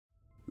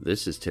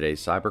This is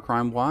today's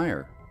Cybercrime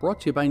Wire,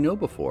 brought to you by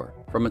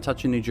KnowBe4. From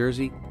Metuchen, New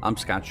Jersey, I'm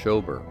Scott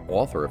Schober,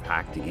 author of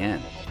Hacked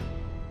Again.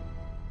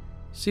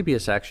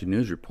 CBS Action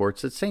News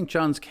reports that St.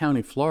 Johns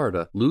County,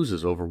 Florida,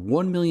 loses over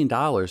 $1 million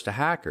to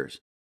hackers.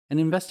 An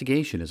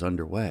investigation is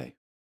underway.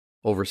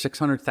 Over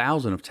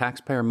 $600,000 of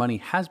taxpayer money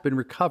has been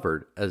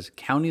recovered as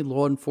county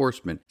law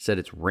enforcement said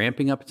it's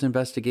ramping up its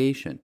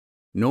investigation.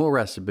 No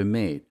arrests have been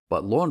made,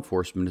 but law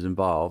enforcement is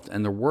involved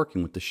and they're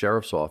working with the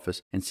sheriff's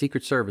office and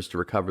Secret Service to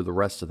recover the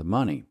rest of the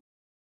money.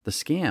 The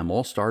scam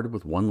all started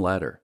with one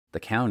letter. The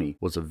county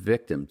was a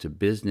victim to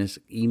business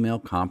email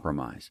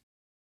compromise.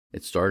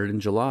 It started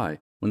in July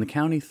when the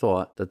county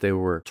thought that they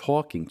were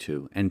talking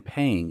to and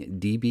paying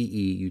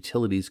DBE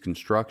Utilities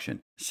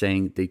Construction,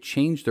 saying they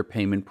changed their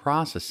payment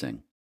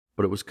processing,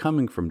 but it was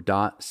coming from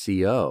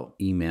 .co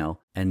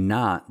email and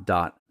not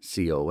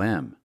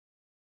 .com.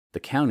 The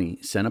county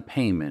sent a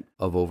payment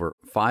of over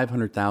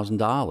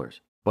 $500,000,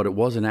 but it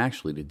wasn't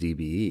actually to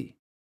DBE.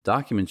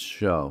 Documents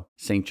show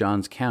St.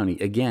 Johns County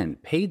again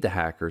paid the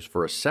hackers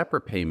for a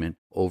separate payment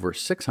over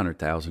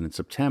 $600,000 in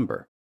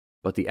September,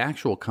 but the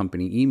actual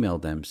company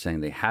emailed them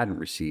saying they hadn't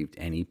received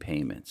any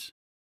payments.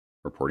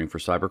 Reporting for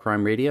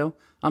Cybercrime Radio,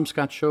 I'm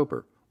Scott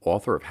Schober,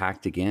 author of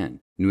Hacked Again.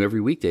 New every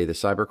weekday, the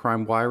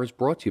Cybercrime Wire is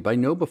brought to you by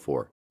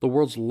KnowBe4, the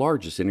world's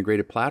largest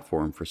integrated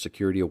platform for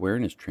security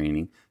awareness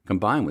training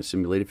combined with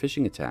simulated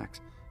phishing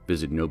attacks.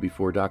 Visit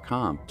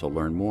knowbe4.com to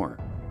learn more.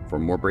 For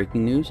more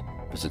breaking news,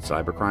 visit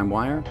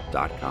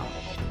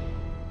cybercrimewire.com.